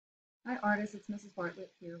Hi artists, it's Mrs.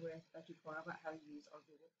 Bartlett here with a tutorial about how to use our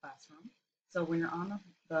Google Classroom. So when you're on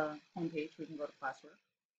the home page, we can go to classwork.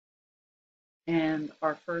 And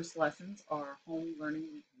our first lessons are home learning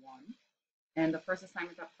week 1. And the first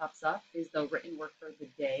assignment that pops up is the written work for the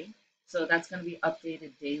day. So that's going to be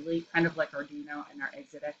updated daily, kind of like Arduino and our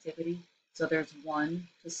exit activity. So there's one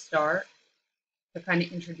to start to kind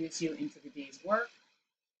of introduce you into the day's work.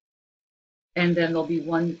 And then there'll be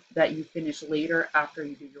one that you finish later after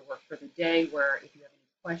you do your work for the day, where if you have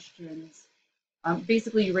any questions,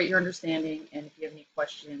 basically you rate your understanding, and if you have any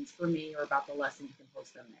questions for me or about the lesson, you can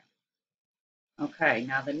post them there. Okay,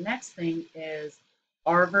 now the next thing is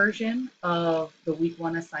our version of the week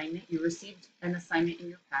 1 assignment. You received an assignment in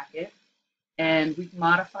your packet, and we've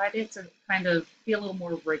modified it to kind of be a little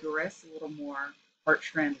more rigorous, a little more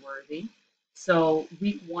heartstrand worthy. So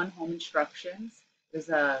week 1 home instructions, there's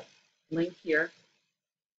a link here,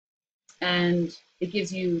 and it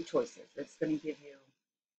gives you choices. It's going to give you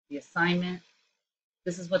the assignment.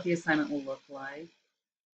 This is what the assignment will look like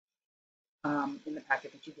in the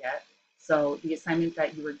packet that you get. So the assignment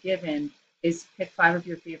that you were given is pick 5 of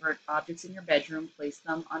your favorite objects in your bedroom, place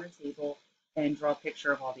them on a table, and draw a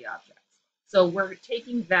picture of all the objects. So we're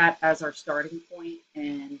taking that as our starting point,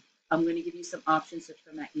 and I'm going to give you some options to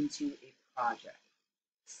turn that into a project.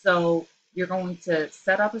 So you're going to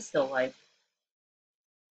set up a still life,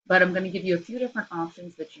 but I'm going to give you a few different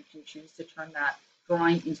options that you can choose to turn that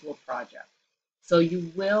drawing into a project. So you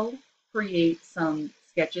will create some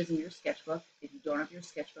sketches in your sketchbook. If you don't have your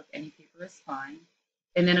sketchbook, any paper is fine.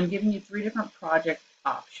 And then I'm giving you 3 different project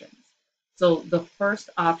options. So the first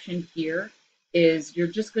option here is you're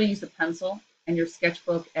just going to use a pencil and your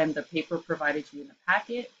sketchbook and the paper provided to you in the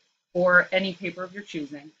packet, or any paper of your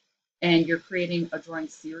choosing, and you're creating a drawing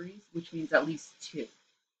series, which means at least 2.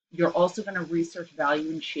 You're also going to research value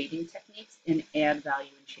and shading techniques and add value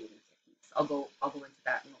and shading techniques. I'll go into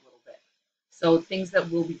that in a little bit. So things that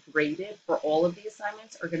will be graded for all of the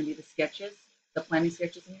assignments are going to be the sketches, the planning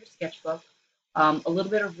sketches in your sketchbook, a little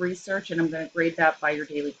bit of research, and I'm going to grade that by your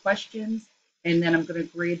daily questions, and then I'm going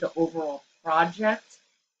to grade the overall project,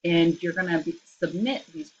 and you're going to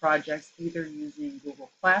submit these projects either using Google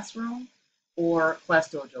Classroom or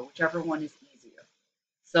ClassDojo, whichever one is easier.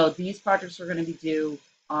 So these projects are going to be due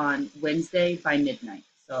on Wednesday by midnight.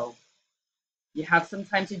 So you have some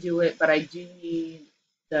time to do it, but I do need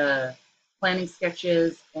the planning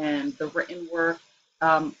sketches and the written work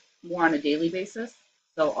more on a daily basis.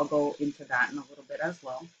 So I'll go into that in a little bit as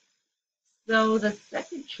well. So the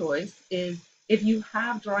second choice is if you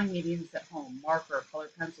have drawing mediums at home, marker,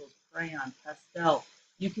 colored pencils, crayon, pastel,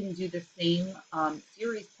 you can do the same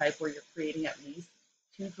series type where you're creating at least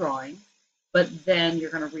 2 drawings, but then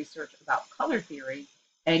you're going to research about color theory,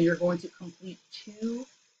 and you're going to complete 2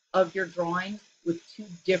 of your drawings with 2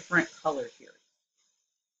 different color theories.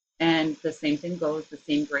 And the same thing goes, the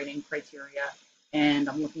same grading criteria, and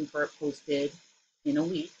I'm looking for it posted in a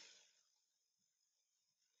week.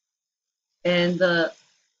 And the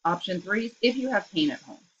option 3 is if you have paint at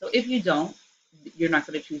home. So if you don't, you're not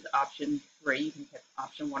going to choose option 3. You can pick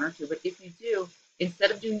option 1 or 2. But if you do, instead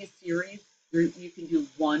of doing a series, you can do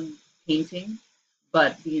one painting,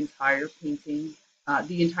 but the entire painting,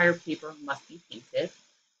 the entire paper must be painted,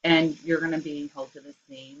 and you're going to be held to the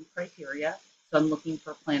same criteria. So I'm looking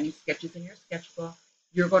for planning sketches in your sketchbook.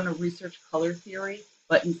 You're going to research color theory,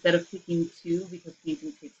 but instead of picking 2 because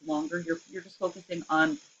painting takes longer, you're just focusing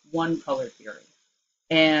on one color theory.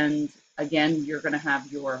 And again, you're going to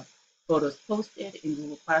have your photos posted in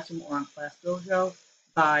Google Classroom or on ClassDojo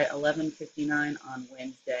by 11:59 on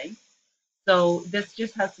Wednesday. So this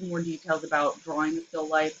just has some more details about drawing a still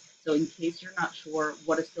life. So in case you're not sure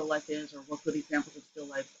what a still life is or what good examples of still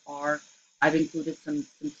lifes are, I've included some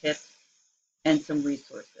tips and some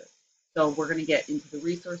resources. So we're going to get into the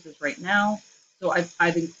resources right now. So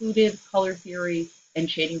I've included color theory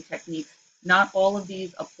and shading techniques. Not all of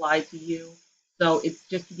these apply to you. So it's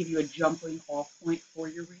just to give you a jumping off point for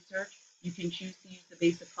your research. You can choose to use the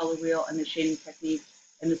basic color wheel and the shading techniques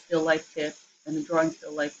and the still life tips and the drawing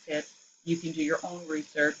still life tips. You can do your own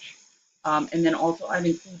research. And then also I've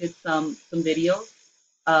included some videos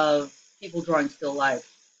of people drawing still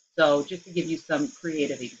life. So just to give you some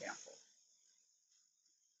creative examples.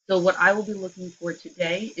 So what I will be looking for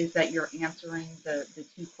today is that you're answering the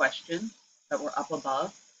 2 questions that were up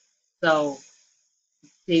above. So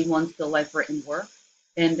day 1, still life written work.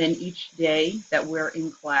 And then each day that we're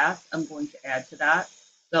in class, I'm going to add to that.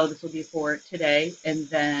 So this will be for today, and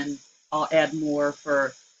then I'll add more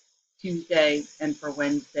for Tuesday and for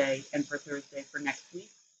Wednesday and for Thursday for next week.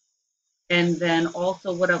 And then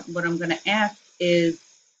also what I'm going to ask is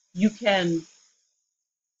you can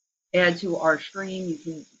add to our stream. You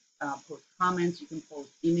can post comments. You can post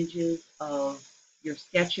images of your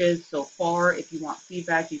sketches so far. If you want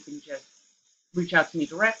feedback, you can just reach out to me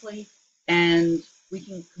directly and we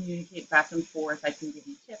can communicate back and forth. I can give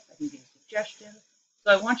you tips. I can give you suggestions.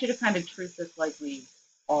 So I want you to kind of treat this like we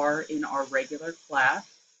are in our regular class.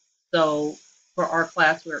 So for our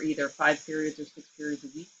class, we're either 5 periods or 6 periods a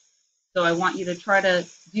week. So I want you to try to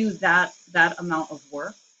do that amount of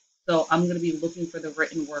work. So I'm going to be looking for the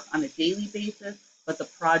written work on a daily basis, but the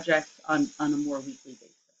projects on a more weekly basis.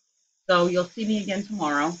 So you'll see me again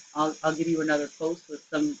tomorrow. I'll give you another post with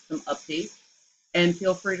some updates, and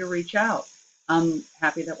feel free to reach out. I'm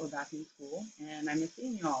happy that we're back in school, and I miss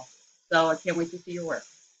seeing you all. So I can't wait to see your work.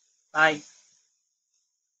 Bye.